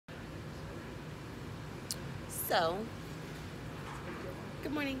So,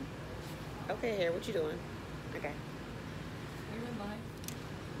 good morning. Okay, here, what you doing? Okay. Are you in live?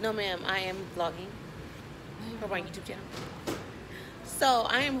 No, ma'am, I am vlogging for my YouTube channel. So,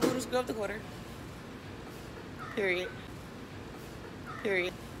 I am Hooters Girl of the Quarter. Period.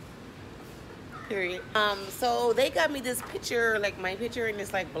 Period. Period. So they got me this picture, like my picture, and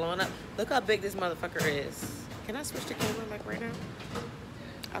it's like blown up. Look how big this motherfucker is. Can I switch the camera like right now?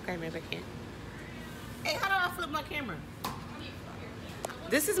 Okay, maybe I can. Hey, how do I flip my camera?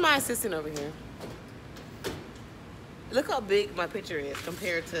 This is my assistant over here. Look how big my picture is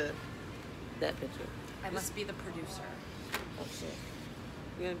compared to that picture. I must be the producer. Oh shit.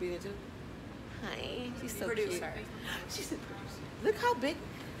 You gonna be there too? Hi. She's so Producer. cute. She's a producer. Look how big.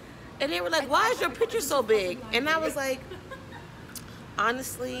 And they were like, why is your picture so big? And I was like,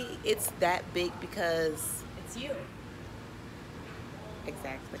 honestly, it's that big because... It's you.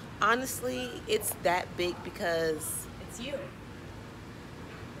 Exactly. Honestly, it's that big because... It's you.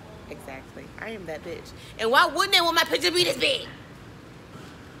 Exactly. I am that bitch. And why wouldn't they want my picture to be this big?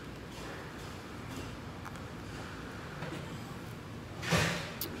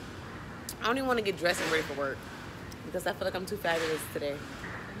 I don't even want to get dressed and ready for work because I feel like I'm too fabulous today.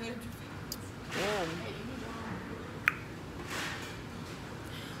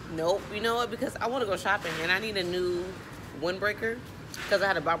 Nope. You know what? Because I want to go shopping and I need a new windbreaker because I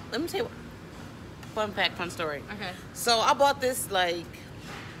had a bar. Let me tell you. Fun fact, fun story. Okay. So I bought this like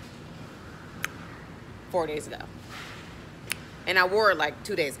 4 days ago, and I wore it like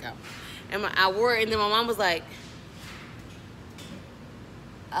 2 days ago, and I wore it, and then my mom was like,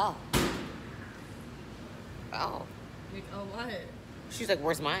 "Oh, oh." Like, oh, what? She's like,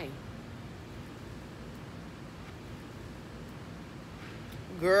 "Where's mine?"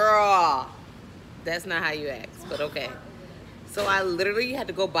 Girl, that's not how you ask, but okay. So I literally had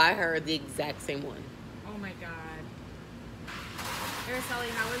to go buy her the exact same one. Oh my god. Araceli,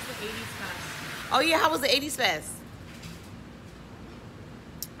 how was the 80s fest? Oh yeah, how was the 80s fest?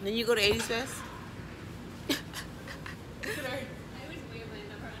 Then you go to 80s fest?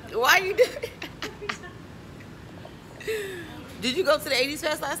 Why you doing it? Did you go to the 80s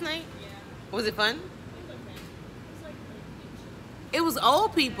fest last night? Yeah. Was it fun? It was okay. It was like It was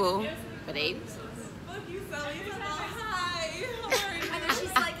old people. For the 80s? fuck you, Sally. It's like, hi. How are you? And then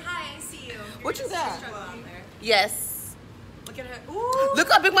she's like, hi, I see you. What you got? Struggling there. Yes. Look at her. Ooh.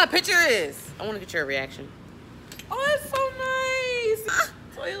 Look how big my picture is. I want to get your reaction. Oh, that's so nice.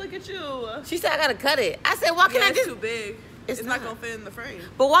 Toya, look at you. She said I gotta cut it. I said, why can't I It's just... too big. It's It's not not. gonna fit in the frame.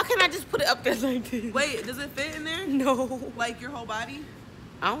 But why can't I just put it up there like this? Wait, does it fit in there? No. Like your whole body?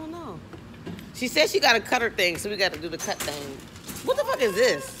 I don't know. She said she got a cutter thing, so we got to do the cut thing. What the fuck is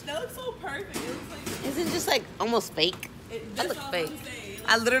this? That looks so perfect. It looks like Is it just like almost fake? I that's look all I'm fake. saying. It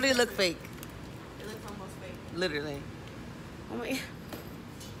I looks- literally look fake. It looks almost fake. Literally. Oh my. Thank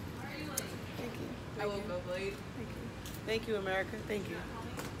you. I woke up late. Thank you. Thank you, America. Thank you.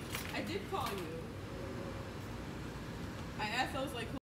 I did call you. I asked, I was like,